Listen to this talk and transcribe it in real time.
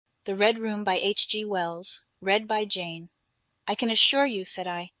The Red Room by H.G. Wells, read by Jane. I can assure you, said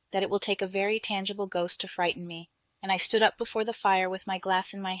I, that it will take a very tangible ghost to frighten me, and I stood up before the fire with my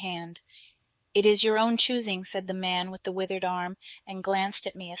glass in my hand. It is your own choosing, said the man with the withered arm, and glanced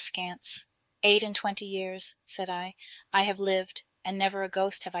at me askance. 28 years, said I have lived, and never a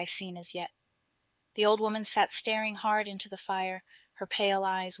ghost have I seen as yet. The old woman sat staring hard into the fire, her pale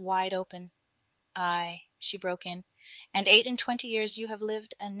eyes wide open. Ay, she broke in, and 28 years you have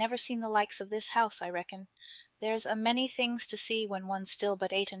lived, and never seen the likes of this house, I reckon. There's a many things to see when one's still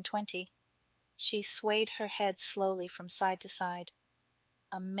but 28. She swayed her head slowly from side to side.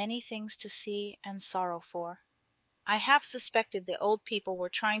 A many things to see and sorrow for. I half suspected the old people were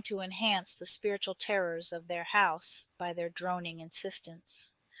trying to enhance the spiritual terrors of their house by their droning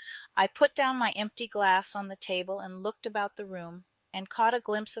insistence. I put down my empty glass on the table and looked about the room, and caught a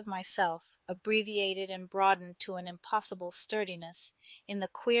glimpse of myself, abbreviated and broadened to an impossible sturdiness, in the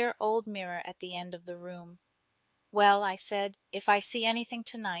queer old mirror at the end of the room. Well, I said, if I see anything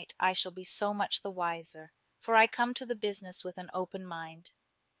tonight, I shall be so much the wiser, for I come to the business with an open mind.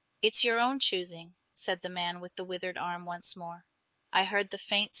 It's your own choosing, said the man with the withered arm once more. I heard the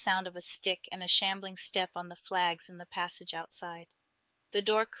faint sound of a stick and a shambling step on the flags in the passage outside. The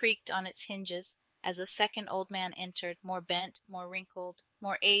door creaked on its hinges as a second old man entered, more bent, more wrinkled,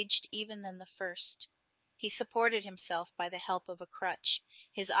 more aged even than the first. He supported himself by the help of a crutch.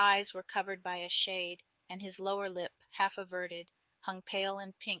 His eyes were covered by a shade, and his lower lip, half averted, hung pale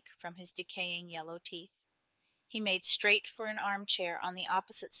and pink from his decaying yellow teeth. He made straight for an armchair on the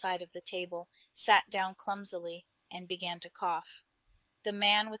opposite side of the table, sat down clumsily, and began to cough. The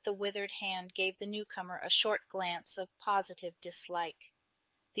man with the withered hand gave the newcomer a short glance of positive dislike.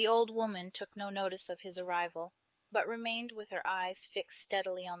 The old woman took no notice of his arrival, but remained with her eyes fixed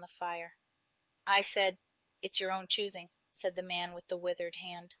steadily on the fire. I said, "It's your own choosing," said the man with the withered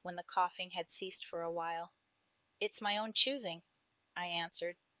hand, when the coughing had ceased for a while. "It's my own choosing," I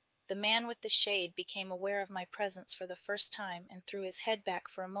answered. The man with the shade became aware of my presence for the first time, and threw his head back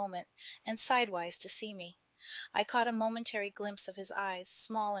for a moment, and sidewise to see me. I caught a momentary glimpse of his eyes,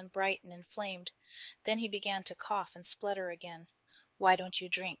 small and bright and inflamed. Then he began to cough and splutter again. "Why don't you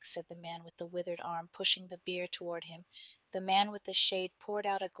drink?" said the man with the withered arm, pushing the beer toward him. The man with the shade poured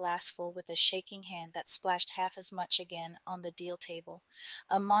out a glassful with a shaking hand that splashed half as much again on the deal table.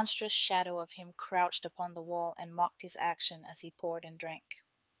 A monstrous shadow of him crouched upon the wall and mocked his action as he poured and drank.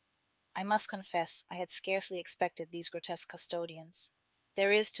 I must confess I had scarcely expected these grotesque custodians.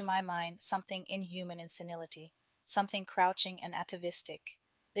 There is, to my mind, something inhuman in senility, something crouching and atavistic.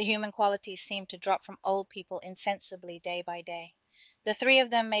 The human qualities seemed to drop from old people insensibly day by day. The three of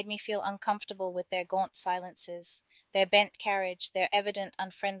them made me feel uncomfortable with their gaunt silences, their bent carriage, their evident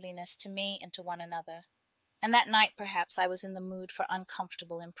unfriendliness to me and to one another. And that night perhaps I was in the mood for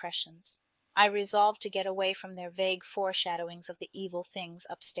uncomfortable impressions. I resolved to get away from their vague foreshadowings of the evil things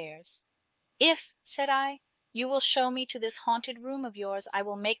upstairs. "If," said I, "you will show me to this haunted room of yours, I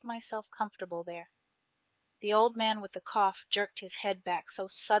will make myself comfortable there." The old man with the cough jerked his head back so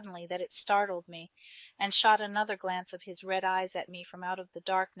suddenly that it startled me, and shot another glance of his red eyes at me from out of the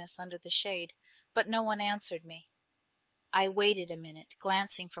darkness under the shade, but no one answered me. I waited a minute,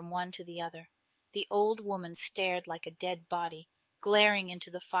 glancing from one to the other. The old woman stared like a dead body, glaring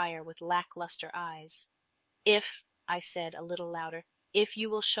into the fire with lacklustre eyes. "If," I said a little louder, "if you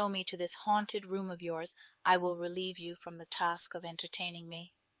will show me to this haunted room of yours, I will relieve you from the task of entertaining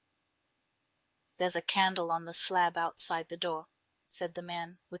me." "There's a candle on the slab outside the door," said the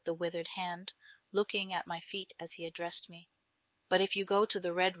man with the withered hand, looking at my feet as he addressed me. "But if you go to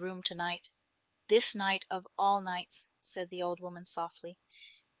the Red Room tonight—" "This night of all nights," said the old woman softly,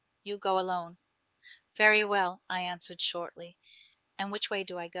 "you go alone." "Very well," I answered shortly. "And which way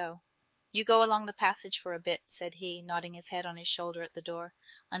do I go?" "You go along the passage for a bit," said he, nodding his head on his shoulder at the door,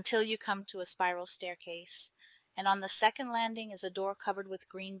 "until you come to a spiral staircase, and on the second landing is a door covered with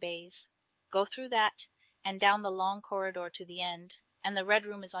green baize. Go through that, and down the long corridor to the end, and the Red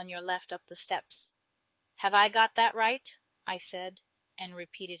Room is on your left up the steps." "Have I got that right?" I said, and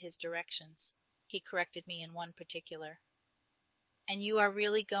repeated his directions. He corrected me in one particular. "And you are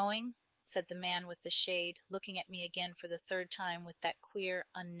really going?" said the man with the shade, looking at me again for the third time with that queer,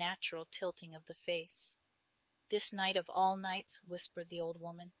 unnatural tilting of the face. "This night of all nights," whispered the old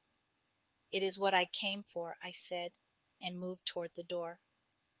woman. "It is what I came for," I said, and moved toward the door.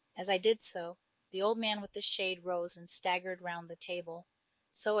 As I did so, the old man with the shade rose and staggered round the table,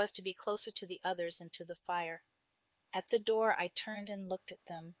 so as to be closer to the others and to the fire. At the door I turned and looked at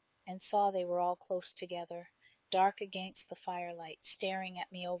them, and saw they were all close together, dark against the firelight, staring at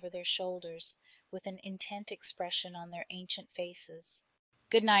me over their shoulders, with an intent expression on their ancient faces.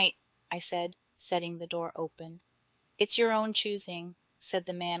 "Good night," I said, setting the door open. "It's your own choosing," said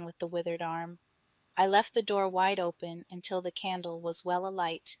the man with the withered arm. I left the door wide open until the candle was well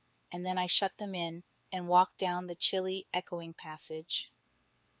alight, and then I shut them in and walked down the chilly, echoing passage.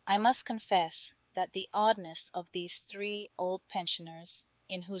 I must confess that the oddness of these three old pensioners,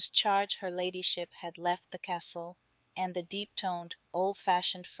 in whose charge her ladyship had left the castle, and the deep-toned,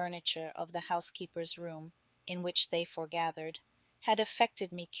 old-fashioned furniture of the housekeeper's room, in which they foregathered, had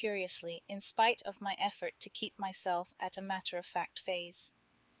affected me curiously in spite of my effort to keep myself at a matter-of-fact phase.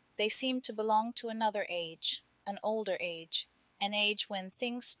 They seemed to belong to another age, an older age, an age when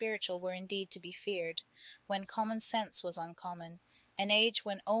things spiritual were indeed to be feared, when common sense was uncommon, an age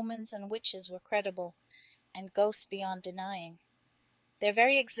when omens and witches were credible, and ghosts beyond denying. Their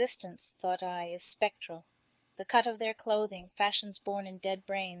very existence, thought I, is spectral. The cut of their clothing, fashions born in dead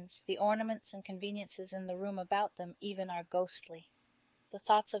brains, the ornaments and conveniences in the room about them even are ghostly. The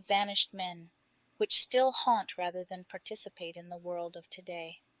thoughts of vanished men, which still haunt rather than participate in the world of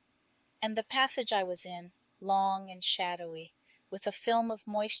to-day. And the passage I was in, long and shadowy, with a film of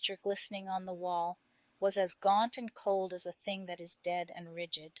moisture glistening on the wall, was as gaunt and cold as a thing that is dead and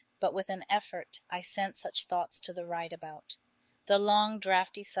rigid. But with an effort I sent such thoughts to the right about. The long,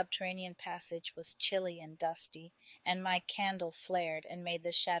 draughty subterranean passage was chilly and dusty, and my candle flared and made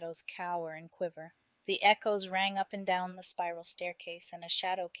the shadows cower and quiver. The echoes rang up and down the spiral staircase, and a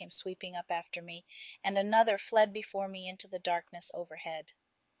shadow came sweeping up after me, and another fled before me into the darkness overhead.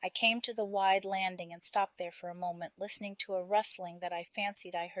 I came to the wide landing and stopped there for a moment, listening to a rustling that I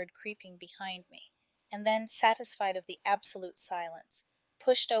fancied I heard creeping behind me, and then, satisfied of the absolute silence,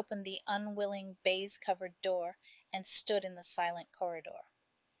 pushed open the unwilling baize-covered door and stood in the silent corridor.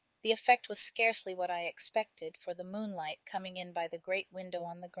 The effect was scarcely what I expected, for the moonlight, coming in by the great window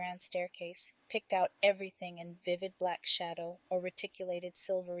on the grand staircase, picked out everything in vivid black shadow or reticulated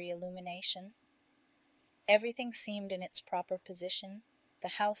silvery illumination. Everything seemed in its proper position. The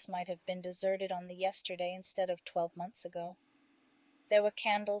house might have been deserted on the yesterday instead of 12 months ago. There were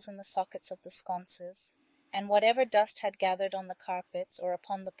candles in the sockets of the sconces, and whatever dust had gathered on the carpets or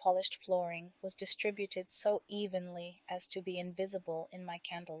upon the polished flooring was distributed so evenly as to be invisible in my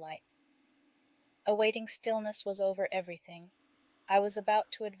candlelight. A waiting stillness was over everything. I was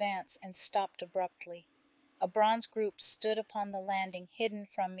about to advance and stopped abruptly. A bronze group stood upon the landing, hidden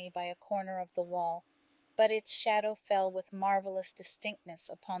from me by a corner of the wall, but its shadow fell with marvellous distinctness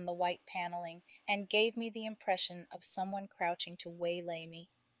upon the white panelling, and gave me the impression of someone crouching to waylay me.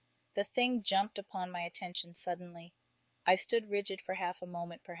 The thing jumped upon my attention suddenly. I stood rigid for half a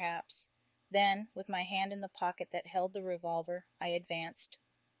moment, perhaps. Then, with my hand in the pocket that held the revolver, I advanced,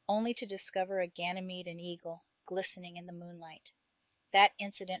 only to discover a Ganymede and eagle glistening in the moonlight. That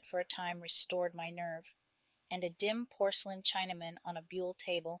incident for a time restored my nerve, and a dim porcelain Chinaman on a buhl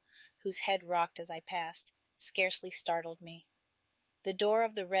table, whose head rocked as I passed, scarcely startled me. The door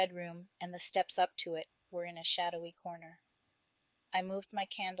of the Red Room and the steps up to it were in a shadowy corner. I moved my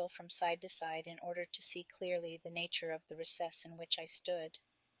candle from side to side in order to see clearly the nature of the recess in which I stood,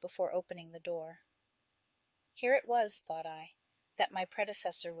 before opening the door. Here it was, thought I, that my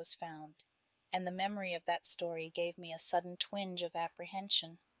predecessor was found, and the memory of that story gave me a sudden twinge of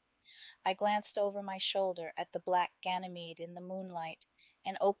apprehension. I glanced over my shoulder at the black Ganymede in the moonlight,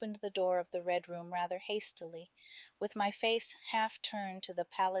 and opened the door of the Red Room rather hastily, with my face half turned to the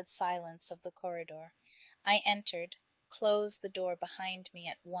pallid silence of the corridor. I entered, closed the door behind me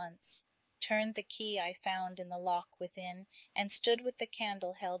at once, turned the key I found in the lock within, and stood with the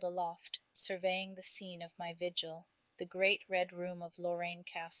candle held aloft, surveying the scene of my vigil, the great Red Room of Lorraine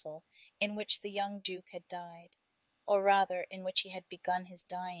Castle, in which the young Duke had died, or rather in which he had begun his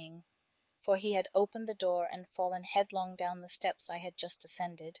dying, for he had opened the door and fallen headlong down the steps I had just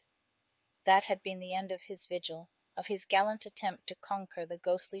ascended. That had been the end of his vigil, of his gallant attempt to conquer the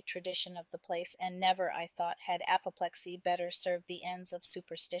ghostly tradition of the place, and never, I thought, had apoplexy better served the ends of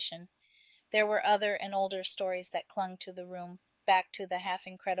superstition. There were other and older stories that clung to the room, back to the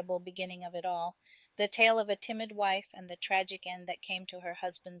half-incredible beginning of it all, the tale of a timid wife and the tragic end that came to her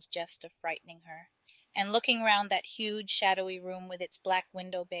husband's jest of frightening her. And looking round that huge, shadowy room with its black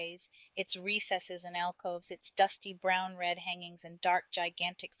window bays, its recesses and alcoves, its dusty brown-red hangings and dark,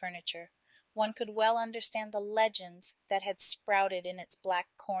 gigantic furniture, one could well understand the legends that had sprouted in its black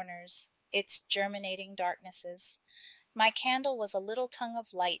corners, its germinating darknesses. My candle was a little tongue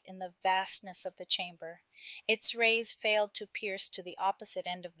of light in the vastness of the chamber. Its rays failed to pierce to the opposite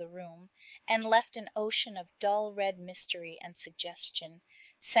end of the room, and left an ocean of dull red mystery and suggestion,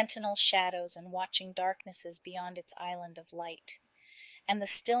 sentinel shadows and watching darknesses beyond its island of light, and the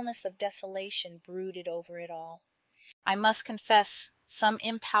stillness of desolation brooded over it all. I must confess, Some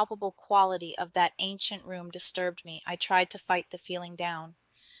impalpable quality of that ancient room disturbed me. I tried to fight the feeling down.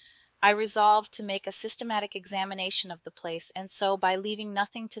 I resolved to make a systematic examination of the place, and so, by leaving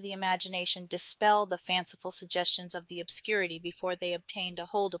nothing to the imagination, dispel the fanciful suggestions of the obscurity before they obtained a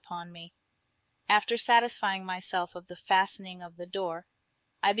hold upon me. After satisfying myself of the fastening of the door,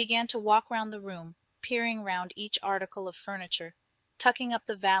 I began to walk round the room, peering round each article of furniture, tucking up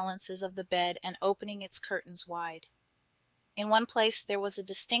the valances of the bed and opening its curtains wide. In one place there was a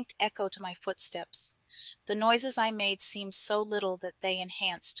distinct echo to my footsteps. The noises I made seemed so little that they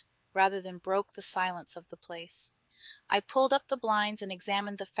enhanced, rather than broke, the silence of the place. I pulled up the blinds and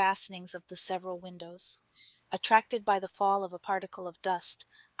examined the fastenings of the several windows. Attracted by the fall of a particle of dust,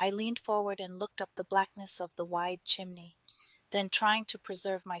 I leaned forward and looked up the blackness of the wide chimney. Then, trying to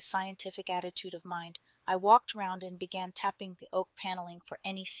preserve my scientific attitude of mind, I walked round and began tapping the oak panelling for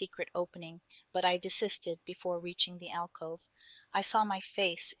any secret opening, but I desisted before reaching the alcove. I saw my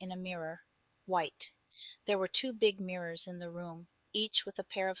face in a mirror, white. There were 2 big mirrors in the room, each with a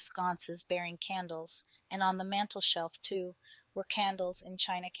pair of sconces bearing candles, and on the mantel-shelf, too, were candles in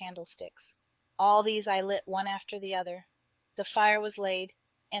china candlesticks. All these I lit one after the other. The fire was laid,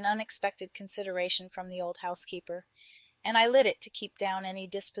 an unexpected consideration from the old housekeeper, and I lit it to keep down any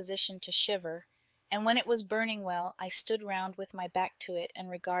disposition to shiver, and when it was burning well, I stood round with my back to it and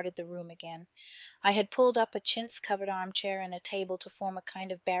regarded the room again. I had pulled up a chintz-covered armchair and a table to form a kind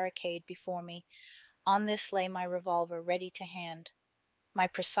of barricade before me. On this lay my revolver, ready to hand. My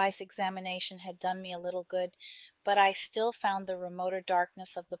precise examination had done me a little good, but I still found the remoter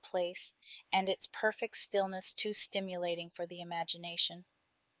darkness of the place and its perfect stillness too stimulating for the imagination.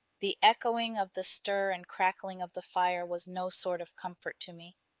 The echoing of the stir and crackling of the fire was no sort of comfort to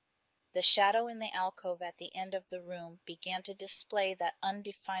me. The shadow in the alcove at the end of the room began to display that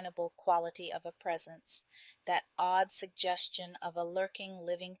undefinable quality of a presence, that odd suggestion of a lurking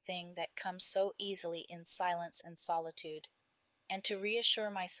living thing that comes so easily in silence and solitude. And to reassure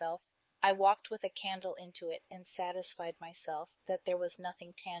myself, I walked with a candle into it and satisfied myself that there was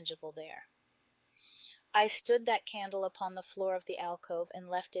nothing tangible there. I stood that candle upon the floor of the alcove and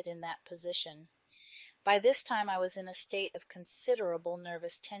left it in that position. By this time I was in a state of considerable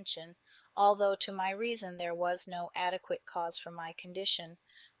nervous tension, although to my reason there was no adequate cause for my condition.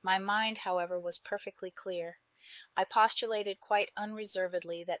 My mind, however, was perfectly clear. I postulated quite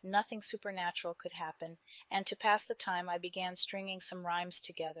unreservedly that nothing supernatural could happen, and to pass the time I began stringing some rhymes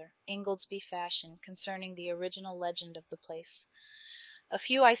together, Ingoldsby fashion, concerning the original legend of the place. A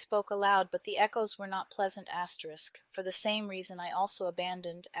few I spoke aloud, but the echoes were not pleasant asterisk. For the same reason I also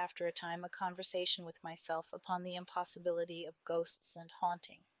abandoned, after a time, a conversation with myself upon the impossibility of ghosts and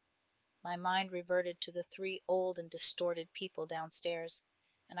haunting. My mind reverted to the 3 old and distorted people downstairs,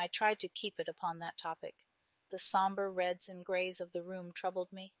 and I tried to keep it upon that topic. The sombre reds and greys of the room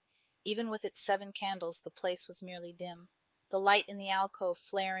troubled me. Even with its 7 candles the place was merely dim. The light in the alcove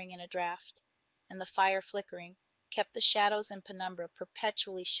flaring in a draught, and the fire flickering, kept the shadows and penumbra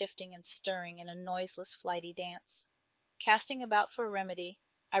perpetually shifting and stirring in a noiseless flighty dance. Casting about for a remedy,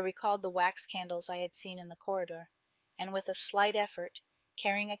 I recalled the wax candles I had seen in the corridor, and with a slight effort,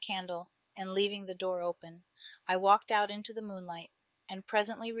 carrying a candle and leaving the door open, I walked out into the moonlight, and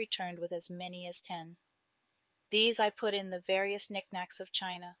presently returned with as many as 10. These I put in the various knick-knacks of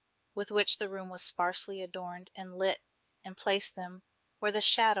china, with which the room was sparsely adorned, and lit, and placed them where the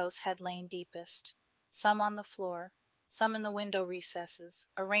shadows had lain deepest, some on the floor, some in the window recesses,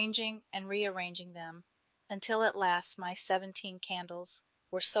 arranging and rearranging them, until at last my 17 candles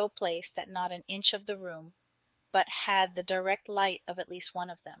were so placed that not an inch of the room but had the direct light of at least one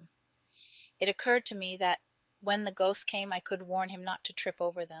of them. It occurred to me that when the ghost came I could warn him not to trip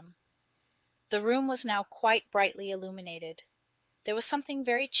over them. The room was now quite brightly illuminated. There was something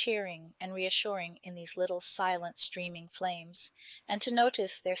very cheering and reassuring in these little silent streaming flames, and to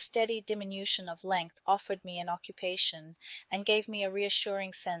notice their steady diminution of length offered me an occupation and gave me a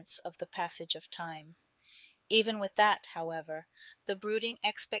reassuring sense of the passage of time. Even with that, however, the brooding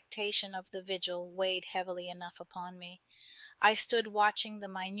expectation of the vigil weighed heavily enough upon me. I stood watching the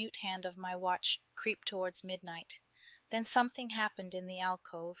minute hand of my watch creep towards midnight. Then something happened in the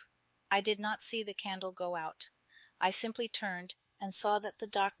alcove. I did not see the candle go out. I simply turned and saw that the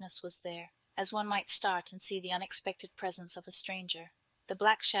darkness was there, as one might start and see the unexpected presence of a stranger. The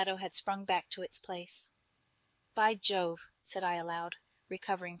black shadow had sprung back to its place. "By Jove," said I aloud,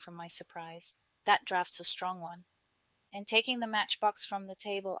 recovering from my surprise, "that draught's a strong one." And taking the matchbox from the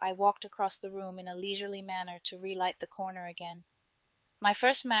table, I walked across the room in a leisurely manner to relight the corner again. My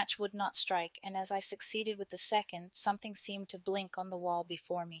first match would not strike, and as I succeeded with the second, something seemed to blink on the wall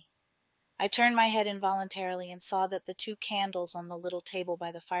before me. I turned my head involuntarily and saw that the 2 candles on the little table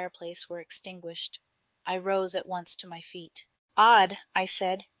by the fireplace were extinguished. I rose at once to my feet. "Odd," I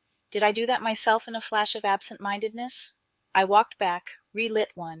said. "Did I do that myself in a flash of absent-mindedness?" I walked back,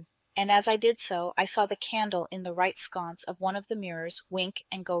 relit one, and as I did so I saw the candle in the right sconce of one of the mirrors wink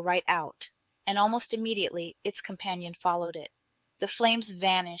and go right out, and almost immediately its companion followed it. The flames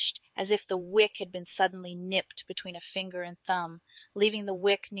vanished, as if the wick had been suddenly nipped between a finger and thumb, leaving the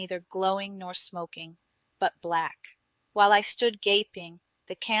wick neither glowing nor smoking, but black. While I stood gaping,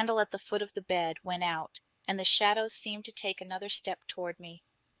 the candle at the foot of the bed went out, and the shadows seemed to take another step toward me.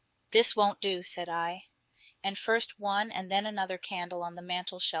 "This won't do," said I, and first one and then another candle on the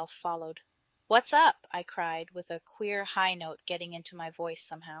mantel-shelf followed. "What's up?" I cried, with a queer high note getting into my voice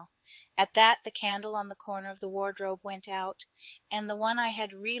somehow. At that the candle on the corner of the wardrobe went out, and the one I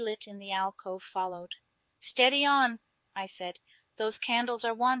had relit in the alcove followed. "Steady on," I said. "Those candles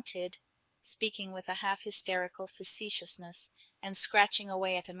are wanted," speaking with a half-hysterical facetiousness, and scratching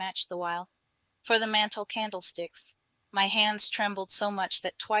away at a match the while, "for the mantel candlesticks." My hands trembled so much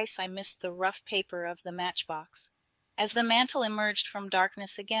that twice I missed the rough paper of the matchbox. As the mantel emerged from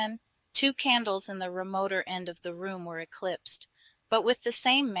darkness again, 2 candles in the remoter end of the room were eclipsed, but with the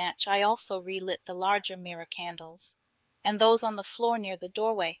same match I also relit the larger mirror candles, and those on the floor near the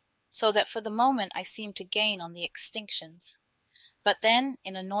doorway, so that for the moment I seemed to gain on the extinctions. But then,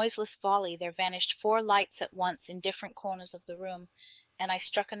 in a noiseless volley, there vanished 4 lights at once in different corners of the room, and I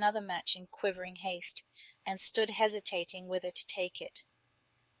struck another match in quivering haste, and stood hesitating whither to take it.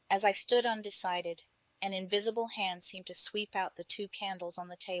 As I stood undecided, an invisible hand seemed to sweep out the 2 candles on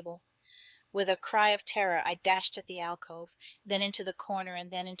the table. With a cry of terror I dashed at the alcove, then into the corner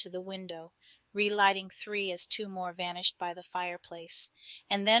and then into the window, relighting 3 as 2 more vanished by the fireplace,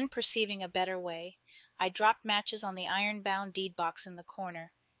 and then, perceiving a better way, I dropped matches on the iron-bound deed-box in the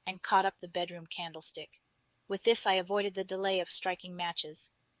corner, and caught up the bedroom candlestick. With this I avoided the delay of striking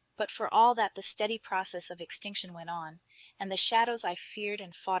matches. But for all that the steady process of extinction went on, and the shadows I feared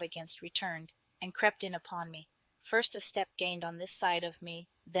and fought against returned, and crept in upon me, first a step gained on this side of me,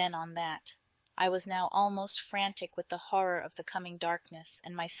 then on that. I was now almost frantic with the horror of the coming darkness,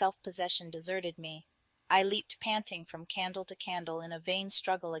 and my self-possession deserted me. I leaped panting from candle to candle in a vain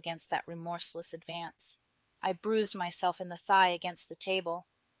struggle against that remorseless advance. I bruised myself in the thigh against the table.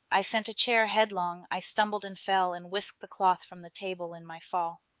 I sent a chair headlong, I stumbled and fell, and whisked the cloth from the table in my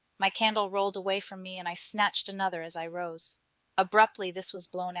fall. My candle rolled away from me, and I snatched another as I rose. Abruptly this was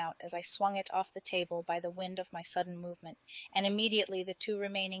blown out, as I swung it off the table by the wind of my sudden movement, and immediately the 2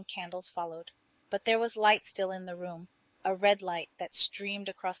 remaining candles followed. But there was light still in the room, a red light that streamed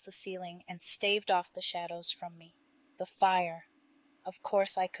across the ceiling and staved off the shadows from me. The fire. Of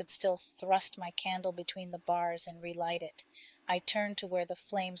course I could still thrust my candle between the bars and relight it. I turned to where the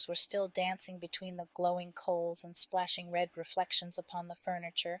flames were still dancing between the glowing coals and splashing red reflections upon the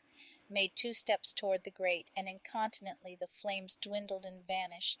furniture, made 2 steps toward the grate, and incontinently the flames dwindled and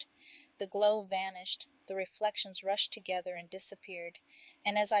vanished. The glow vanished, the reflections rushed together and disappeared,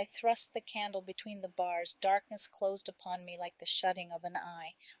 and as I thrust the candle between the bars, darkness closed upon me like the shutting of an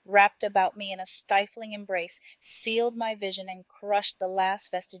eye, wrapped about me in a stifling embrace, sealed my vision, and crushed the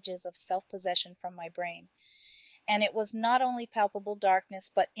last vestiges of self-possession from my brain. And it was not only palpable darkness,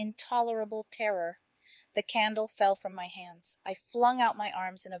 but intolerable terror. The candle fell from my hands. I flung out my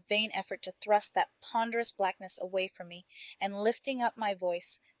arms in a vain effort to thrust that ponderous blackness away from me, and lifting up my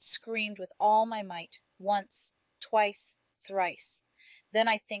voice, screamed with all my might, once, twice, thrice. Then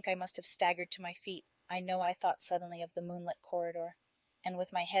I think I must have staggered to my feet. I know I thought suddenly of the moonlit corridor, and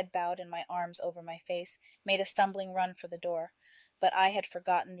with my head bowed and my arms over my face, made a stumbling run for the door. But I had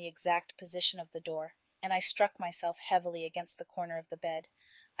forgotten the exact position of the door, and I struck myself heavily against the corner of the bed.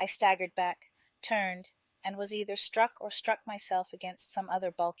 I staggered back, turned, and was either struck or struck myself against some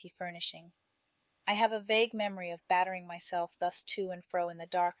other bulky furnishing. I have a vague memory of battering myself thus to and fro in the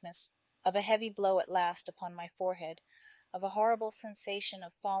darkness, of a heavy blow at last upon my forehead, of a horrible sensation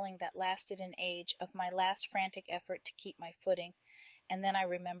of falling that lasted an age, of my last frantic effort to keep my footing, and then I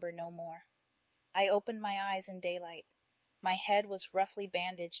remember no more. I opened my eyes in daylight. My head was roughly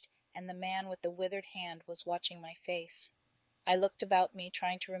bandaged, and the man with the withered hand was watching my face. I looked about me,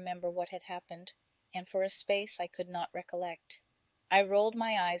 trying to remember what had happened, and for a space I could not recollect. I rolled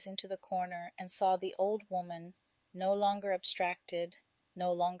my eyes into the corner, and saw the old woman, no longer abstracted,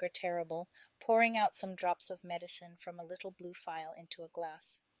 no longer terrible, pouring out some drops of medicine from a little blue phial into a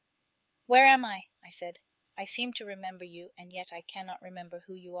glass. "Where am I?" I said. "I seem to remember you, and yet I cannot remember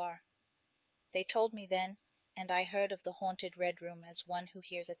who you are." They told me then, and I heard of the haunted Red Room as one who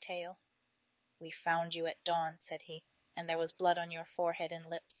hears a tale. "We found you at dawn," said he, "and there was blood on your forehead and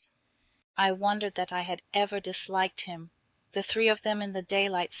lips. I wondered that I had ever disliked him. The three of them in the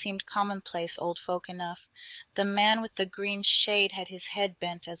daylight seemed commonplace old folk enough. The man with the green shade had his head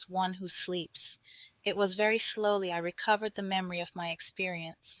bent as one who sleeps. It was very slowly I recovered the memory of my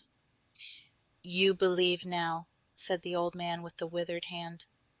experience. "You believe now," said the old man with the withered hand,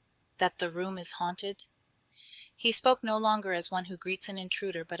 "that the room is haunted?" He spoke no longer as one who greets an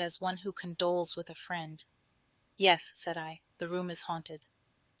intruder, but as one who condoles with a friend. "Yes," said I, "the room is haunted."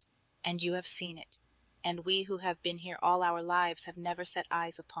 "And you have seen it, and we who have been here all our lives have never set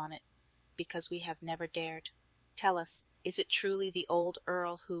eyes upon it, because we have never dared. Tell us, is it truly the old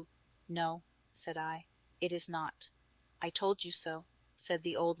Earl who—" "No," said I, "it is not." "I told you so," said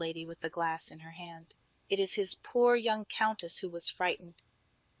the old lady with the glass in her hand. "It is his poor young Countess who was frightened."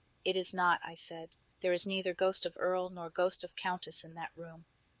 "It is not," I said. "There is neither ghost of Earl nor ghost of Countess in that room.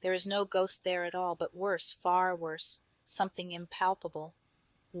 There is no ghost there at all, but worse, far worse, something impalpable."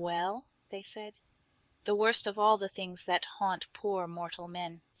 "Well?" they said. "The worst of all the things that haunt poor mortal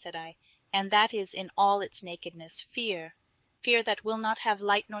men," said I, "and that is in all its nakedness, fear. Fear that will not have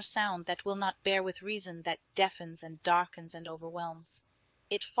light nor sound, that will not bear with reason, that deafens and darkens and overwhelms.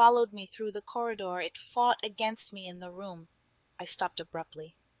 It followed me through the corridor, it fought against me in the room." I stopped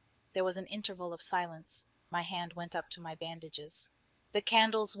abruptly. There was an interval of silence. My hand went up to my bandages. The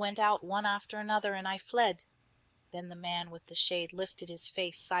candles went out one after another, and I fled. Then the man with the shade lifted his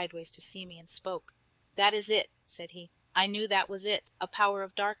face sideways to see me and spoke. "That is it," said he. "I knew that was it, a power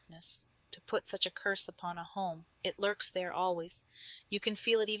of darkness, to put such a curse upon a home. It lurks there always. You can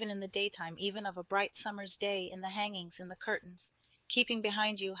feel it even in the daytime, even of a bright summer's day, in the hangings, in the curtains, keeping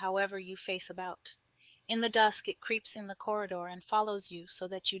behind you however you face about. In the dusk it creeps in the corridor and follows you so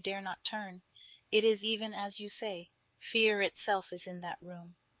that you dare not turn. It is even as you say. Fear itself is in that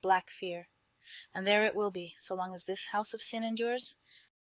room, black fear. And there it will be, so long as this house of sin endures,